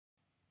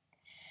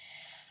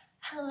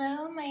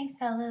Hello, my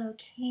fellow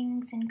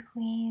kings and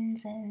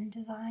queens and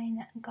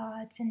divine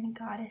gods and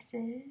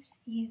goddesses.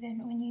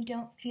 Even when you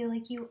don't feel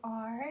like you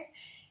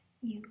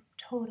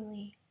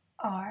totally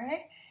are.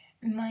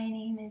 My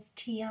name is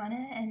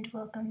Tianah and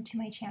welcome to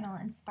my channel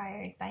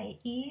Inspired by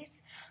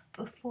Ease.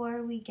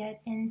 Before we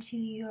get into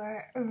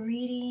your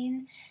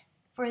reading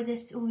for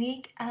this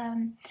week,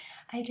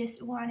 I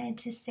just wanted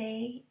to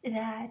say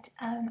that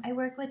I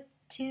work with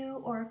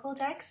 2 oracle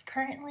decks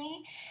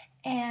currently,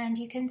 and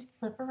you can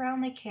flip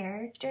around the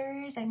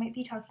characters. I might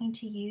be talking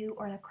to you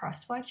or the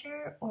cross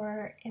watcher,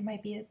 or it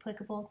might be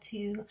applicable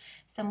to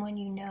someone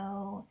you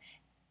know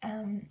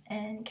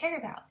and care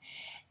about.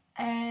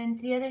 And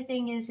the other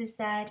thing is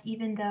that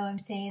even though I'm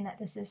saying that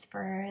this is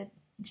for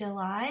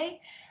July,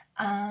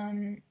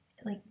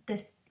 like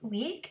this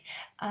week,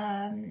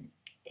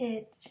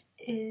 it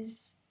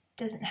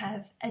doesn't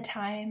have a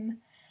time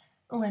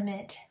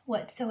limit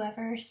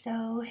whatsoever,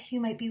 so you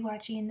might be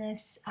watching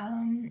this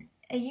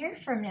a year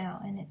from now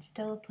and it's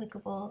still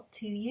applicable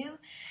to you.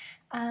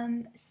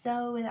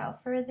 So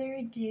without further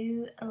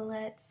ado,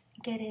 let's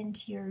get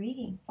into your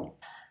reading.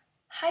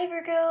 Hi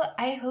Virgo,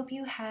 I hope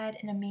you had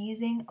an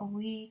amazing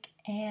week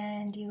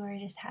and you are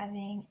just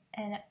having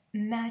a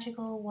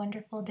magical,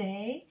 wonderful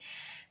day.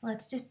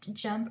 Let's just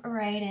jump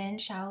right in,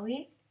 shall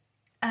we?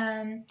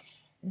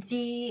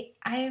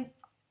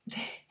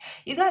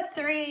 You got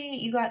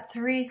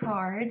three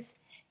cards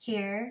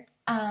here,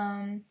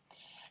 and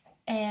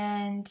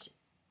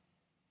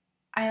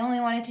I only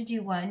wanted to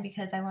do one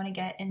because I want to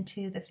get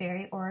into the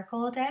Fairy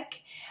Oracle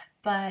deck,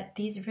 but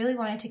these really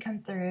wanted to come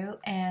through,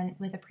 and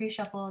with a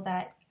pre-shuffle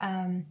that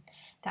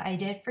I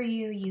did for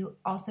you, you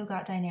also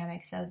got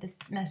dynamic, so this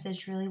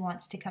message really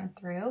wants to come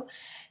through.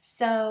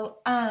 So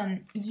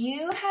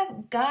you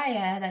have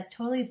Gaia that's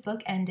totally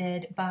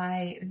bookended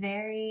by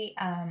very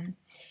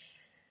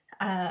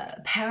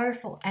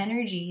powerful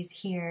energies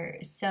here.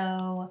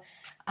 So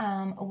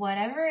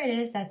whatever it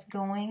is that's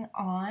going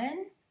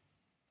on,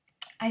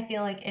 I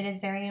feel like it is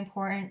very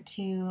important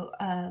to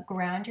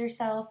ground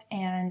yourself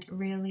and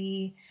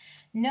really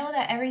know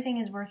that everything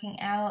is working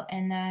out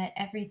and that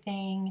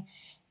everything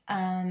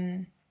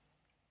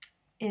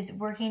is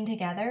working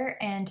together,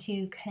 and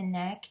to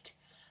connect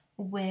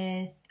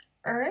with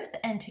Earth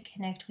and to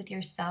connect with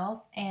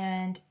yourself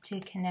and to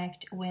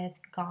connect with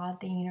God,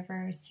 the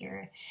universe,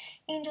 your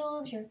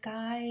angels, your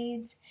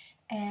guides,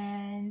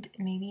 and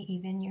maybe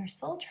even your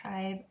soul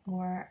tribe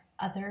or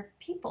other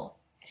people.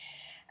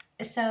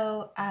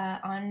 So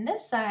on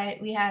this side,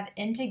 we have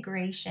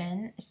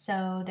integration.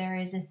 So there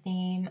is a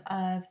theme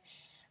of,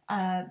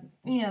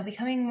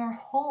 becoming more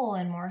whole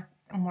and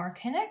more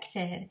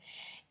connected,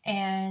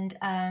 and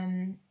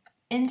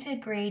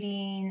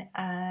integrating,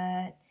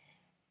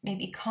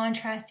 maybe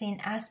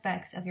contrasting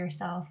aspects of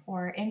yourself,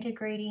 or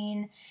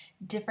integrating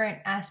different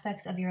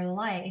aspects of your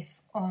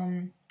life,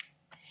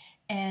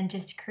 and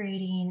just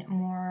creating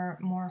more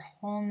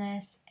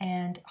wholeness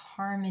and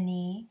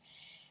harmony,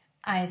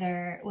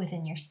 either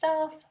within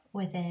yourself,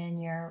 within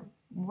your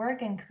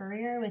work and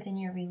career, within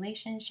your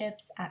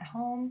relationships at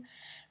home.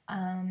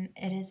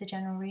 It is a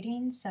general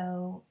reading,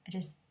 so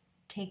just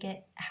take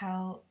it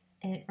how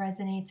it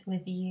resonates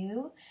with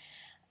you.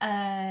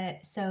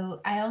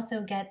 So I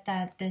also get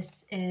that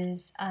this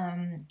is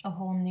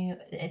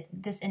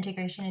this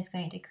integration is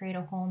going to create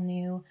a whole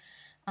new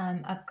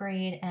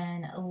upgrade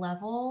and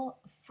level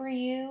for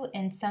you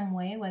in some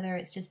way, whether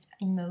it's just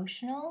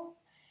emotional,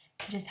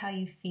 just how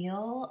you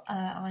feel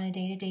on a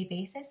day-to-day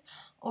basis,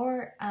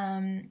 or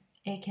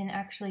it can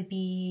actually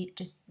be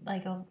just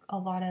like a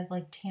lot of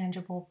like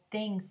tangible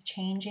things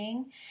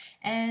changing.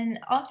 And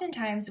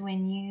oftentimes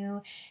when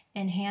you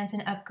enhance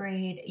and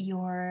upgrade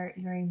your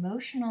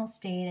emotional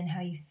state and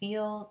how you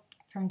feel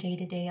from day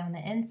to day on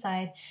the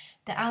inside,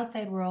 the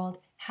outside world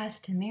has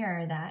to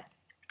mirror that.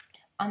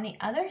 On the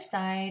other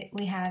side,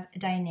 we have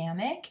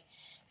dynamic.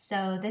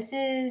 So this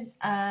is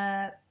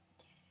to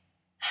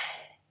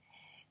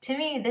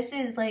me, this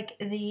is like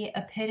the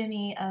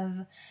epitome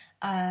of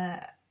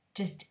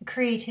just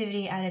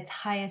creativity at its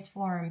highest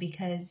form,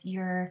 because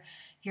you're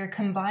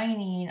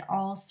combining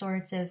all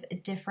sorts of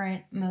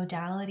different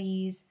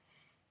modalities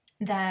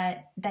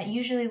that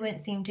usually wouldn't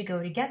seem to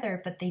go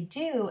together, but they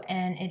do,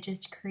 and it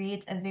just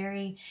creates a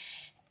very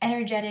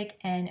energetic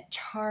and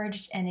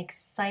charged and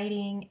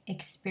exciting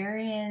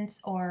experience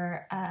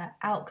or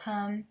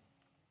outcome.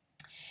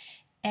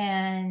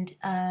 And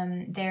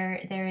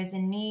there is a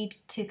need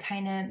to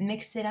kind of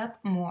mix it up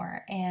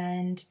more,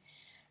 and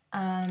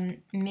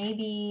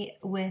maybe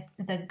with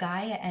the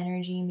Gaia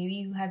energy, maybe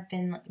you have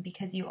been,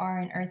 because you are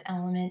an earth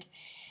element,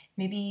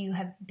 maybe you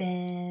have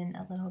been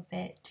a little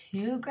bit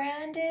too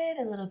grounded,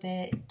 a little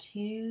bit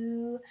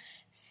too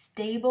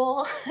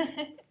stable,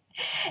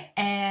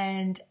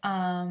 and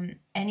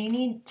you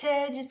need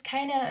to just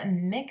kind of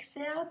mix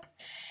it up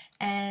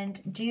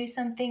and do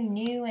something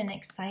new and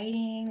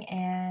exciting,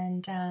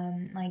 and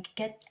like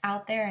get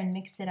out there and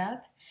mix it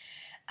up.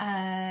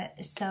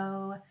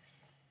 So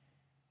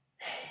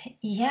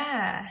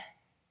yeah,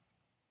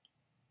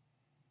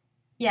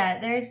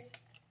 there's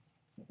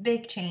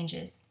big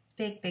changes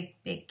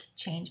big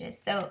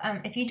changes. So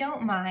if you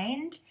don't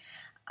mind,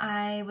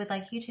 I would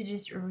like you to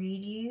just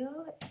read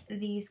you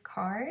these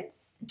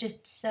cards,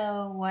 just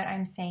so what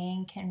I'm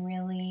saying can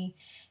really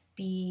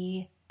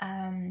be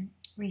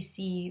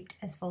received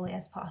as fully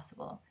as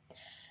possible.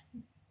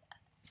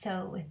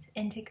 So with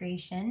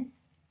integration,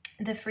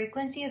 the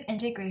frequency of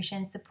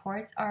integration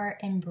supports our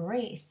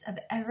embrace of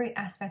every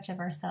aspect of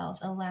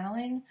ourselves,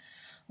 allowing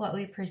what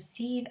we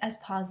perceive as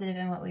positive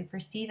and what we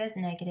perceive as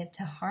negative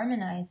to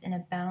harmonize in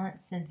a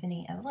balanced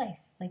symphony of life.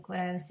 Like what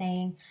I was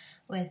saying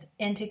with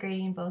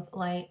integrating both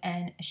light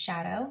and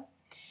shadow.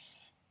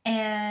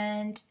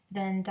 And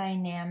then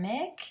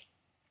dynamic.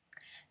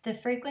 The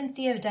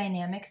frequency of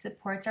dynamic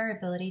supports our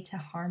ability to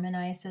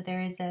harmonize. So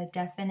there is a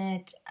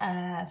definite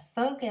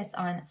focus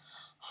on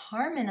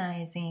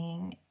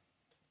harmonizing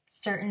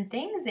certain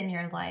things in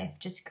your life,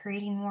 just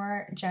creating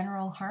more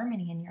general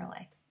harmony in your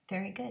life.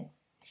 Very good.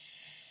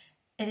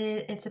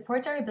 It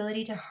supports our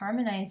ability to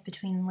harmonize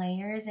between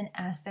layers and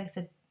aspects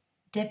of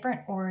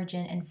different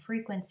origin and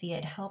frequency.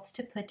 It helps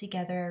to put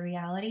together a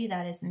reality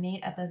that is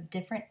made up of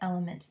different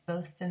elements,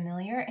 both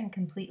familiar and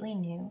completely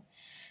new,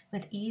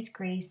 with ease,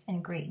 grace,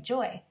 and great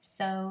joy.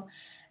 So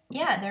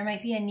yeah, there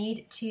might be a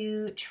need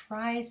to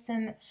try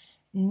some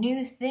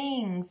new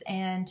things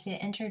and to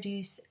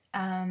introduce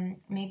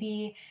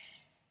maybe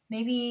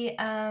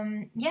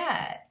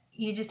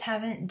you just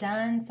haven't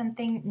done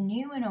something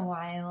new in a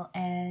while,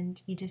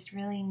 and you just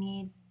really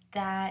need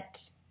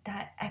that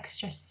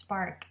extra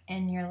spark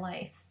in your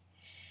life,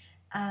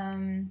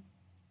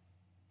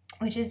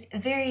 which is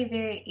very,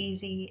 very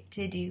easy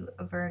to do,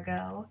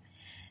 Virgo.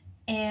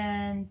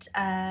 And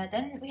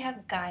then we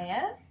have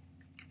Gaia,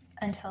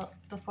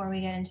 before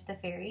we get into the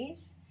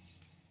fairies.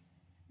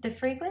 The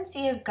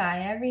frequency of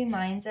Gaia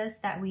reminds us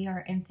that we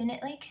are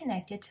infinitely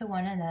connected to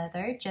one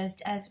another,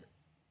 just as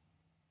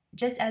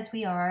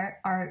we are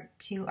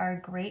to our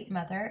great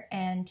mother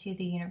and to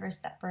the universe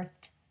that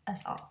birthed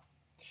us all.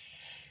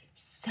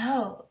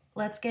 So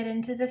let's get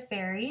into the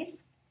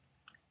fairies.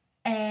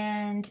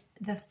 And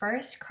the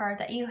first card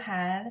that you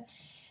have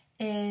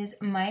is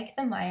Mike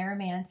the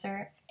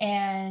Myromancer.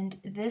 And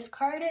this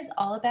card is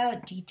all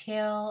about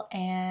detail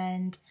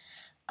and,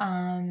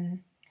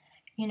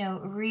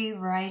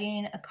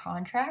 rewriting a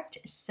contract.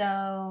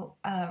 So,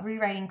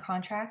 rewriting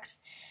contracts.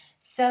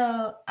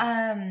 So,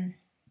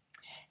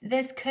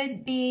 this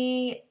could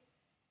be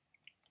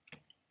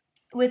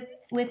with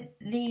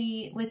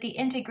the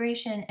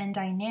integration and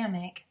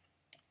dynamic.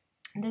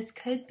 This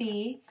could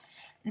be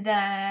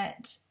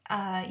that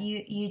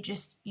you've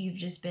just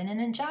been in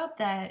a job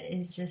that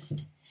has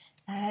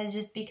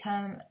just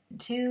become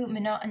too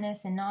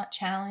monotonous and not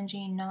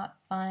challenging, not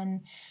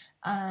fun,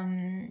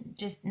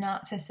 just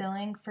not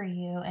fulfilling for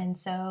you, and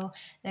so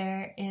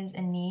there is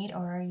a need,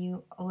 or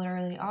you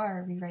literally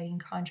are rewriting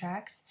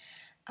contracts.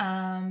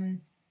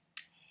 And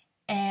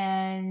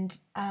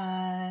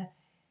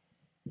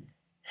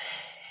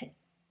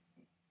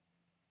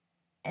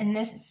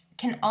this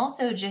can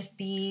also just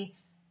be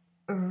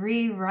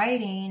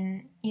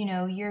rewriting,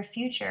 your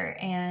future,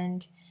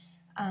 and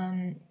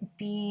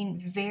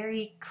being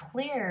very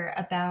clear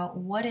about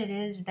what it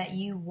is that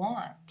you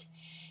want,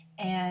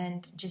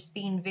 and just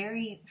being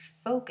very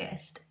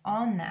focused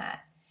on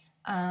that,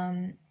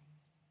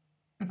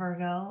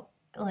 Virgo,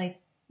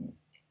 like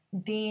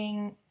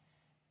being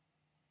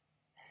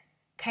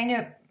kind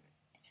of,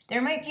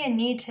 there might be a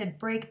need to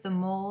break the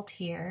mold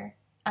here,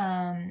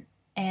 and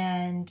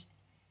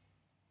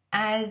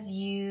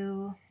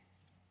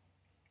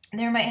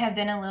there might have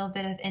been a little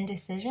bit of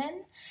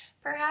indecision,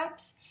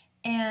 perhaps,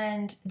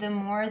 and the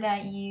more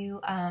that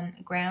you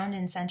ground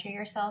and center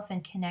yourself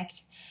and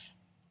connect,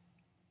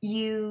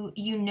 you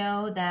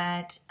know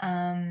that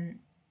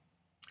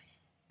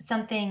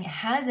something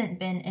hasn't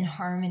been in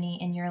harmony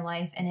in your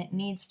life, and it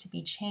needs to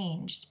be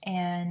changed.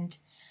 And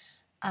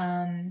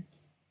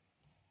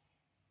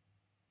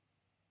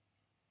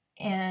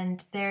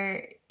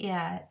there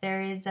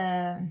is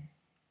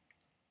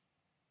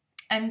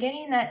I'm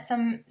getting that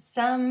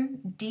some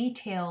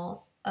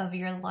details of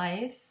your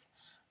life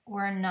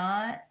were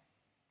not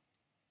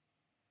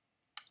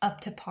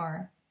up to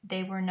par.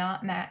 They were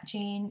not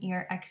matching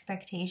your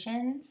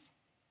expectations.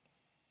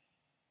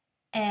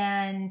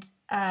 And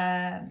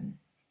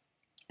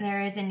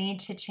there is a need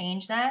to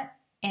change that.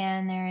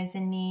 And there is a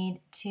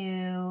need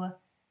to...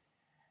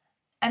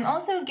 I'm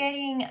also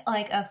getting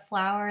like a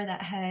flower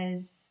that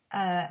has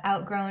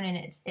outgrown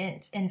in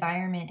its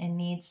environment and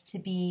needs to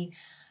be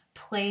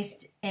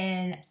placed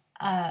in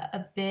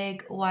a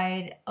big,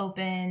 wide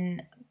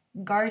open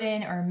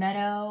garden or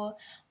meadow,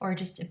 or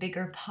just a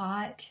bigger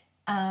pot.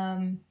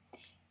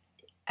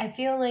 I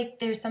feel like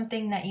there's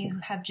something that you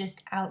have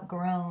just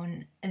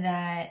outgrown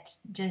that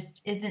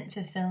just isn't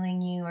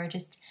fulfilling you, or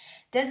just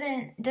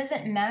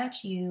doesn't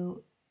match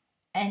you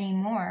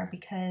anymore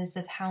because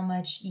of how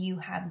much you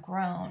have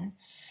grown.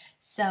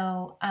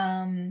 So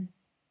I'm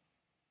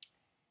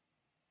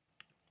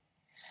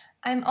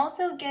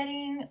also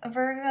getting,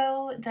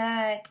 Virgo,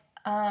 that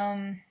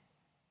I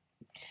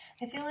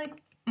feel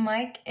like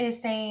Mike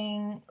is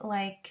saying,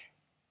 like,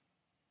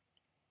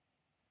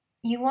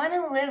 you want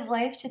to live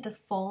life to the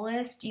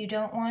fullest. You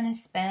don't want to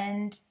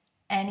spend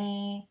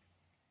any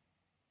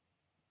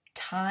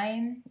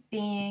time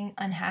being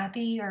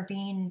unhappy or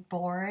being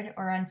bored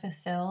or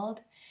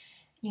unfulfilled.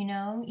 You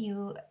know,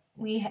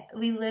 we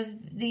live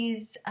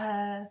these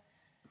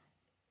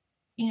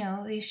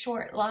these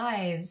short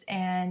lives,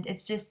 and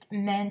it's just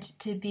meant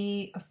to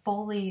be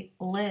fully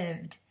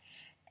lived.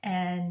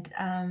 And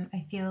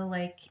I feel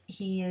like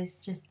he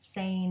is just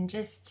saying,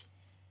 just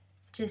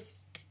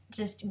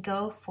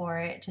go for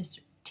it.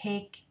 Just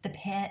take the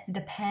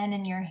pen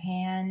in your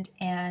hand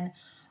and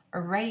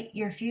write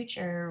your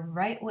future,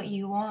 write what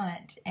you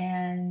want,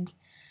 and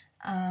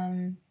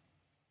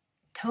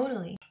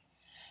totally.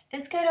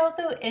 This could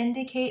also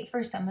indicate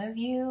for some of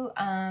you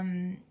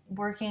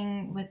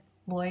working with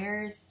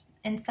lawyers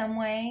in some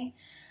way.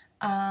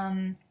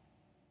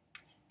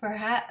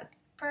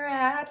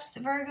 Perhaps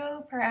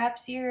Virgo,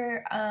 perhaps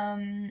you're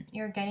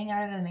getting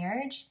out of a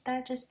marriage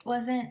that just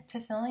wasn't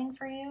fulfilling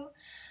for you.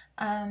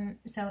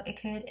 So it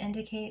could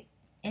indicate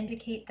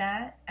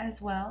that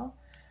as well.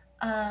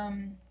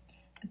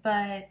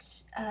 But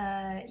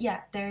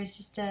yeah, there's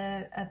just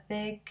a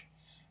big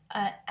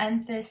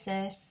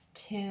emphasis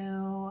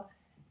to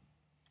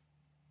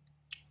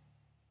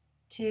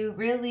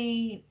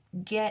really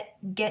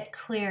get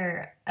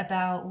clear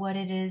about what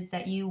it is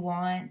that you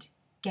want.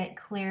 Get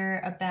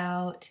clear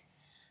about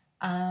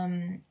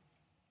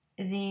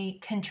the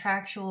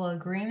contractual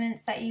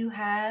agreements that you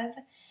have,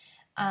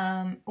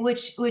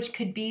 which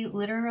could be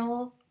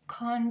literal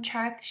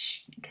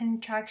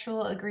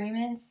contractual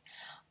agreements,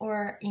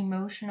 or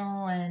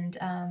emotional and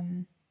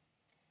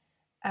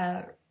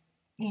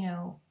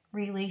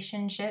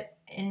relationship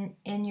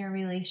in your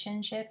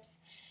relationships,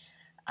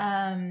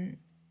 and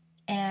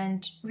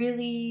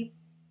really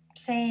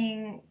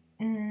saying,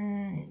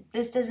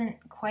 this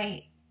doesn't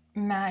quite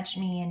match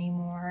me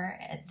anymore.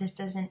 This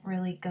doesn't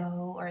really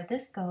go, or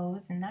this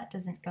goes and that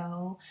doesn't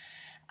go.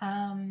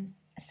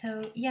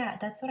 So yeah,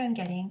 that's what I'm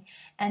getting.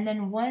 And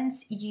then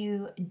once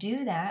you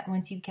do that,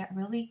 once you get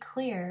really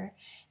clear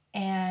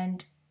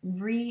and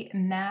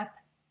remap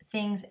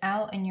things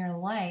out in your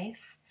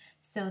life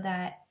so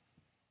that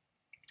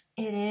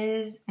it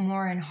is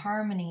more in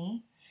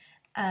harmony,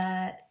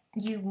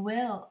 you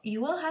will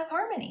have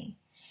harmony.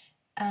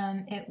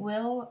 It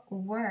will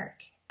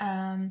work.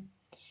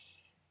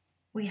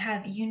 We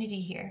have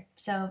unity here.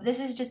 So this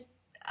is just,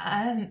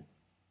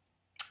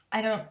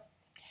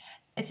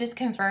 it's just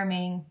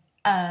confirming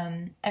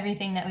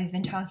everything that we've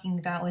been talking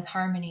about with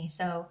harmony.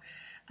 So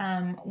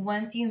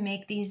once you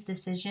make these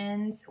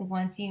decisions,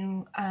 once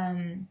you,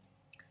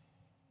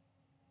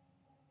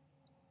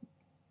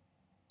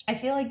 I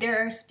feel like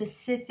there are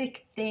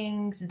specific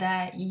things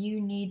that you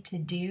need to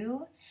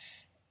do,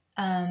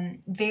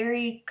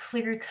 very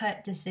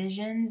clear-cut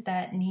decisions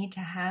that need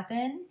to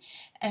happen.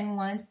 And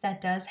once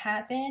that does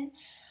happen,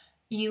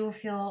 you will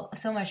feel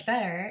so much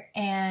better,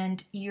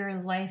 and your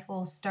life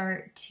will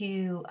start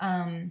to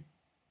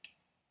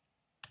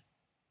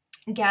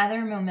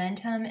gather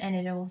momentum, and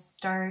it will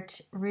start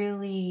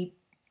really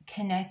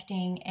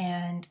connecting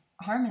and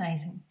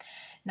harmonizing.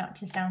 Not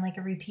to sound like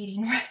a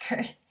repeating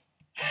record.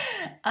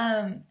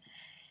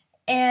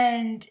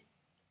 And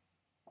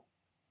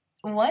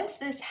once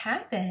this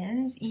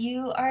happens,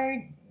 you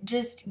are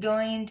just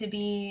going to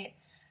be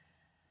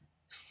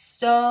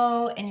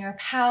so in your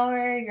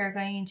power. You're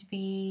going to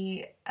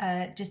be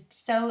just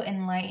so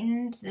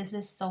enlightened. This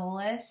is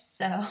soulless.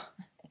 So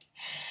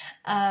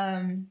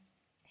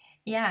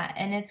yeah,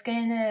 and it's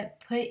going to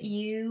put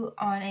you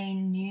on a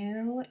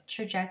new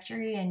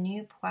trajectory, a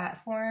new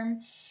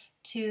platform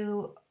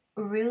to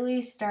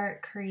really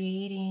start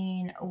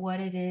creating what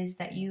it is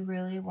that you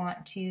really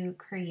want to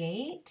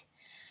create.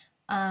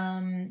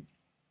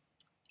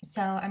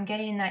 So I'm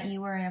getting that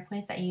you were in a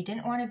place that you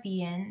didn't want to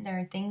be in. There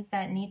are things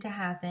that need to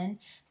happen,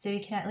 so you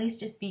can at least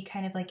just be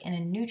kind of like in a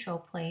neutral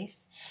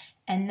place.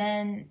 And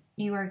then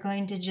you are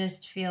going to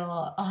just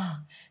feel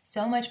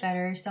so much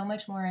better, so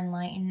much more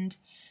enlightened.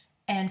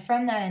 And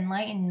from that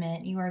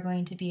enlightenment, you are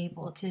going to be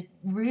able to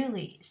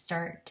really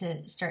start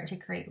to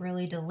create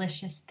really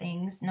delicious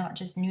things, not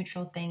just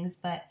neutral things,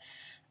 but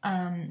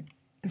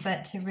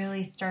to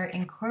really start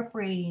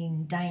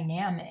incorporating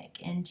dynamic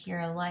into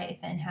your life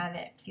and have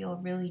it feel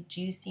really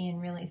juicy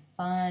and really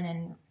fun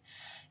and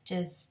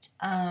just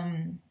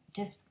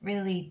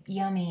really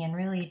yummy and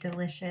really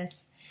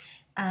delicious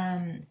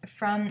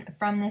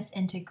from this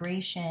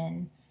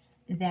integration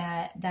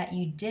that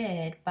you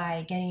did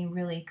by getting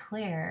really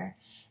clear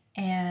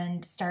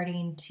and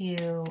starting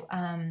to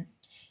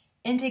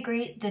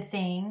integrate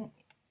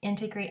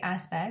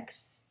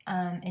aspects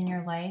in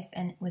your life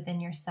and within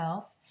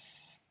yourself,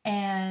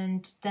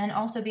 and then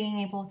also being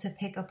able to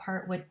pick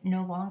apart what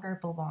no longer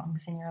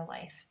belongs in your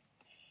life.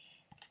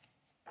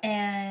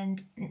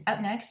 And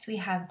up next, we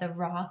have the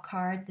Raw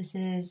card. This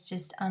is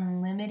just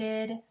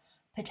unlimited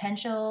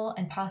potential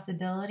and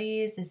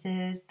possibilities. This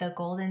is the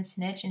golden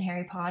snitch in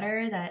Harry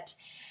Potter that,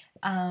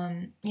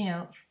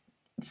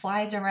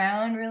 flies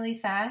around really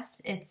fast.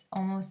 It's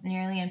almost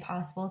nearly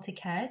impossible to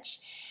catch.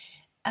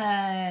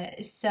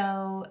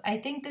 So I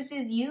think this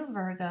is you,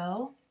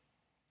 Virgo.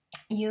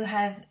 You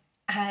have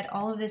had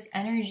all of this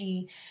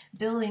energy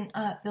building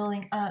up,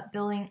 building up,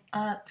 building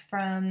up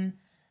from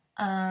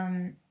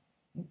um,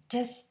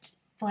 just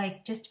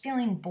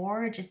feeling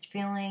bored, just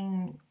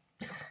feeling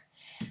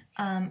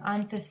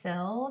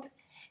unfulfilled.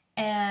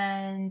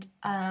 And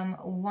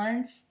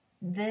once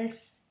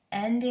this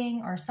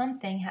ending or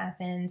something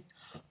happens,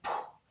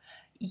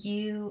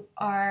 you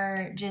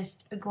are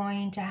just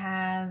going to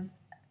have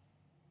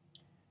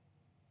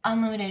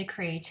unlimited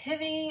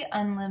creativity,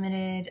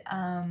 unlimited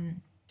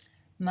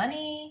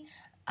money,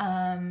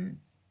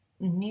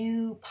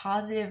 new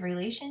positive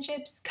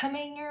relationships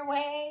coming your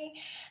way,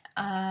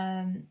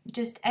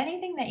 just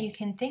anything that you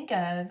can think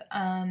of.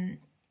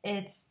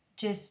 It's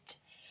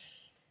just,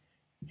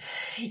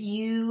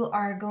 you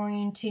are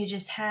going to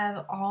just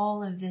have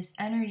all of this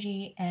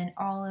energy and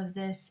all of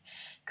this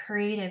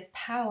creative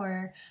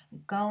power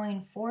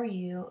going for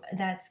you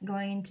that's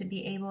going to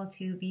be able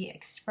to be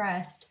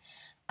expressed.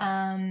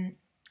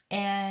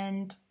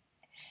 And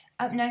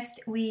up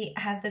next, we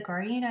have the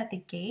Guardian at the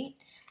gate.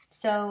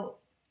 So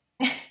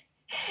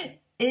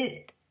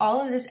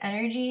all of this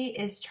energy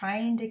is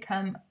trying to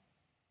come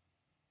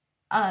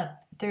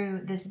up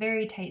through this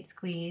very tight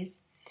squeeze,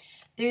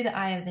 through the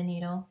eye of the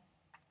needle.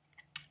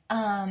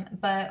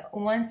 But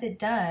once it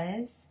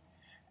does,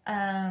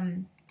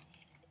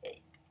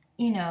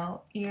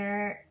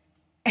 you're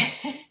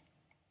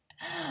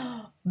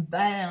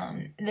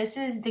bam. This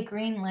is the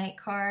green light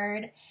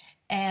card.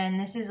 And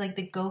this is like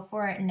the go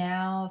for it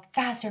now,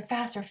 faster,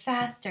 faster,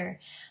 faster.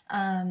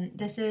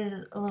 This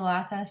is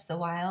Luathas the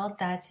Wild.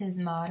 That's his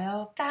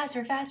motto.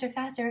 Faster, faster,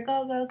 faster,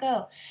 go, go,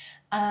 go.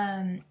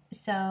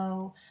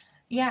 So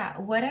yeah,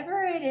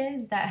 whatever it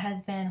is that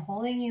has been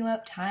holding you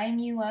up, tying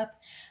you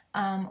up,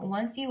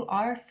 once you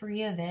are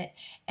free of it,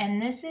 and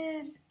this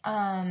is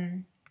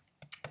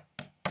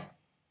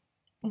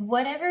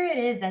whatever it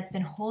is that's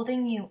been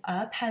holding you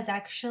up has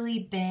actually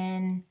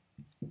been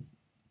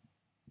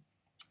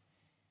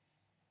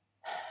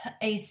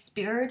a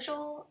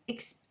spiritually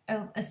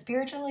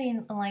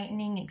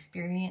enlightening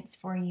experience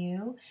for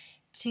you,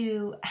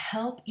 to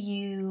help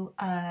you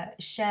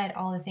shed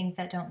all the things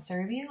that don't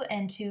serve you,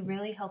 and to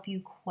really help you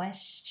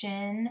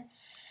question,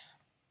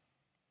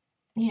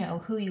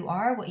 who you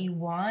are, what you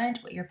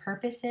want, what your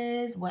purpose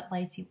is, what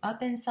lights you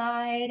up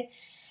inside,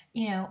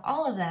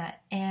 all of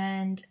that.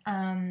 And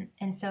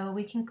so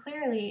we can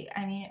clearly,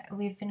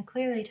 we've been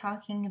clearly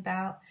talking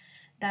about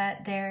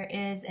that there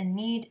is a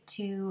need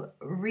to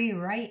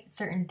rewrite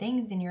certain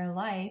things in your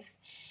life,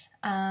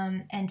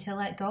 and to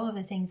let go of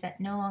the things that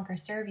no longer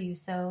serve you.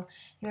 So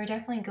you're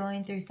definitely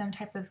going through some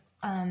type of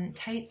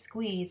tight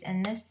squeeze,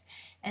 and this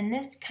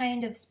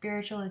kind of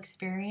spiritual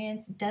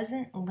experience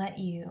doesn't let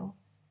you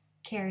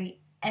carry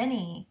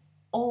any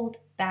old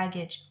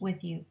baggage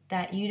with you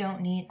that you don't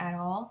need at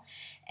all.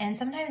 And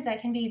sometimes that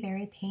can be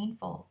very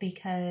painful,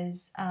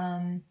 because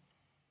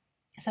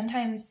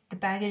sometimes the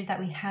baggage that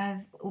we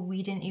have,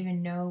 we didn't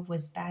even know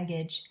was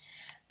baggage.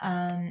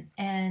 And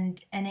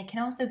it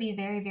can also be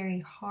very,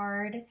 very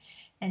hard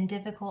and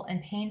difficult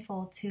and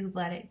painful to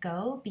let it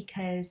go,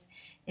 because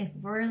if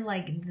we're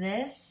like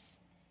this,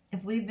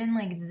 if we've been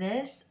like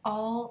this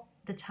all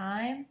the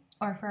time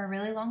or for a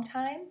really long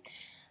time,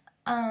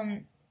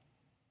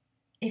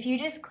 if you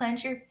just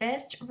clench your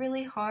fist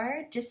really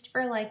hard just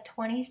for like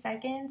 20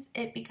 seconds,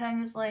 it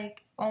becomes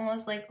like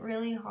almost like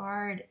really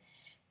hard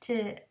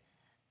to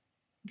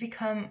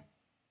become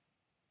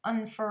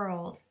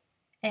unfurled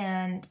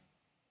and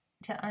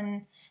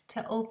to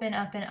open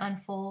up and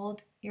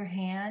unfold your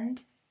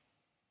hand.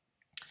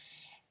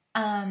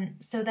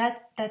 So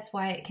that's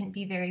why it can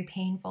be very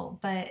painful.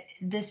 But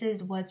this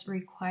is what's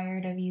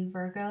required of you,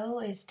 Virgo,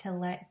 is to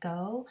let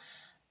go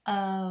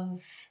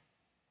of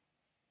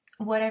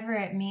whatever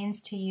it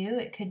means to you.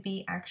 It could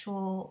be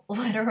actual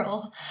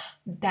literal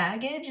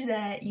baggage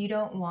that you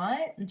don't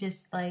want,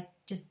 just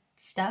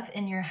stuff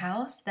in your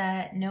house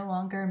that no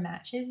longer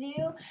matches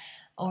you,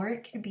 or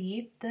it could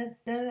be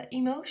the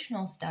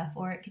emotional stuff,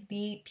 or it could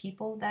be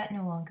people that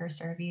no longer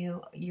serve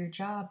you, your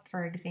job,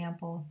 for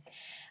example.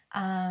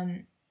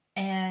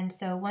 And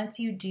so once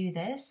you do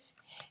this,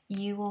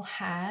 you will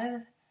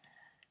have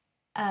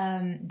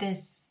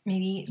this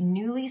maybe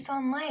new lease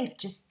on life,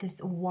 just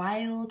this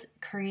wild,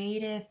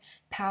 creative,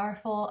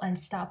 powerful,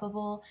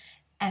 unstoppable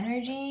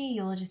energy.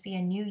 You'll just be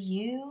a new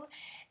you,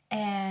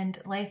 and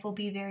life will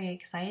be very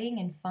exciting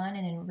and fun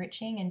and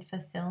enriching and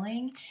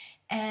fulfilling.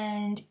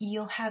 And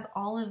you'll have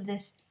all of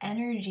this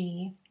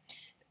energy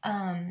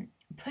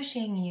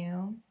pushing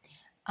you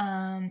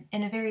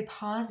in a very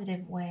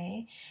positive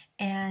way.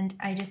 And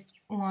I just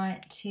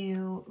want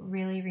to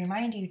really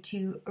remind you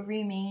to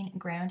remain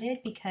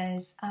grounded,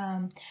 because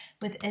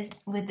with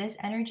this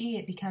energy,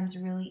 it becomes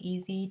really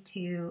easy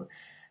to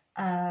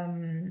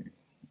kind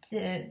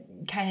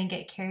of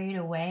get carried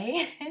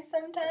away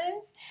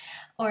sometimes,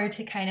 or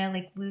to kind of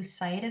like lose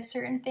sight of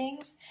certain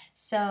things.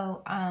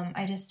 So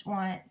I just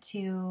want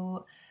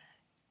to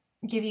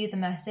give you the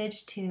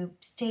message to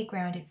stay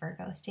grounded,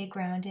 Virgo. Stay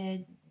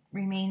grounded,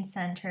 remain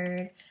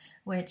centered,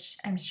 which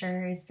I'm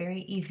sure is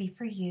very easy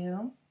for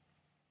you.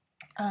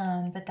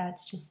 But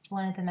that's just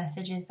one of the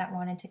messages that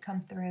wanted to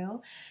come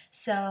through.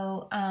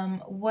 So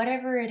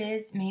whatever it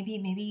is, maybe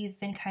you've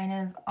been kind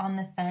of on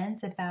the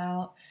fence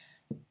about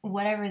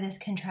whatever this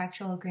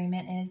contractual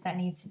agreement is that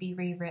needs to be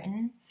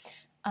rewritten.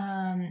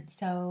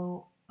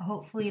 So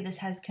hopefully this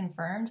has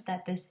confirmed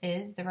that this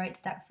is the right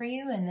step for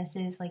you, and this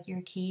is like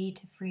your key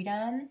to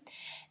freedom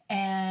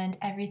and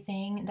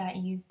everything that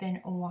you've been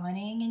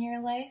wanting in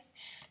your life.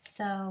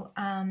 So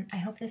I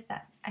hope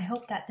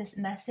that this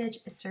message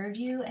served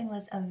you and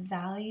was of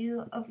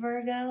value,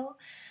 Virgo.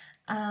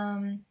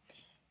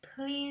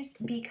 Please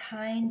be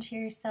kind to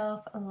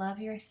yourself, love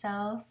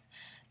yourself,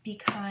 be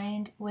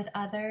kind with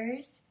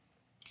others,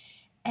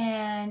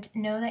 and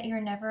know that you're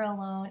never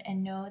alone,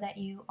 and know that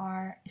you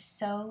are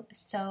so,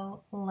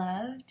 so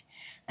loved.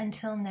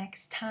 Until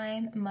next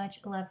time,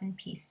 much love and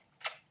peace.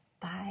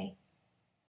 Bye.